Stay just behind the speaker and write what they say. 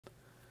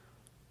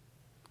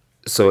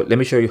So let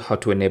me show you how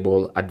to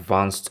enable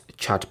advanced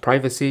chat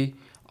privacy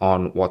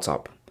on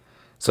WhatsApp.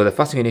 So the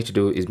first thing you need to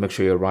do is make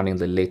sure you're running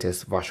the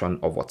latest version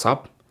of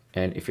WhatsApp.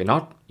 And if you're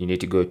not, you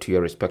need to go to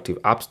your respective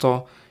app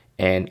store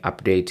and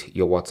update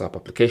your WhatsApp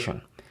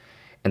application.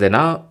 And then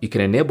now you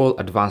can enable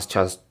advanced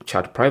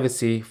chat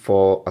privacy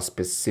for a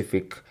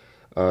specific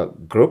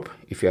group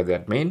if you're the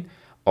admin,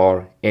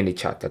 or any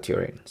chat that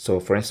you're in. So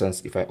for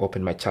instance, if I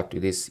open my chat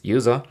with this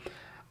user,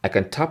 I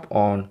can tap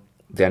on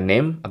their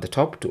name at the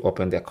top to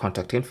open their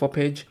contact info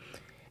page,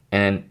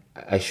 and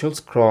I should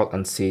scroll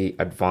and see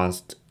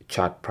advanced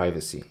chat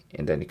privacy,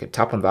 and then you can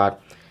tap on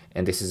that,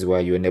 and this is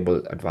where you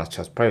enable advanced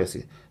chat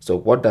privacy. So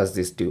what does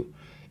this do?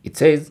 It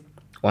says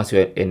once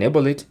you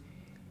enable it,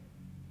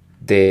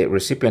 the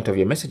recipient of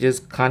your messages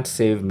can't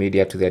save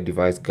media to their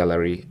device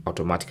gallery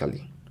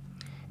automatically,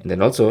 and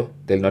then also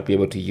they'll not be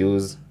able to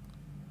use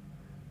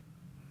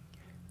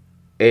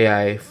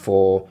AI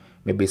for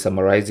maybe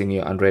summarizing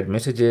your unread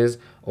messages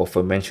or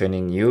for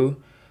mentioning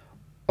you.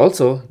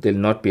 Also, they'll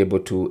not be able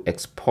to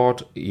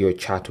export your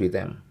chat with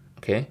them.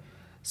 Okay,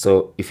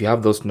 so if you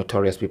have those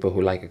notorious people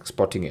who like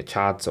exporting your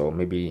chats, or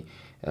maybe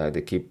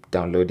they keep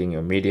downloading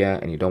your media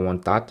and you don't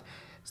want that,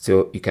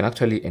 so you can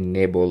actually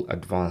enable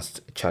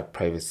advanced chat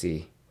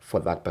privacy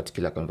for that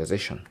particular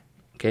conversation.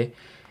 Okay,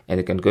 and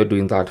you can go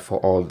doing that for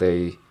all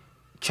the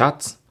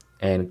chats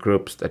and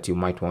groups that you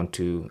might want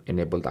to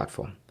enable that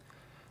for.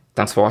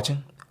 Thanks for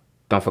watching.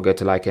 Don't forget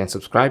to like and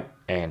subscribe,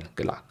 and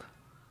good luck.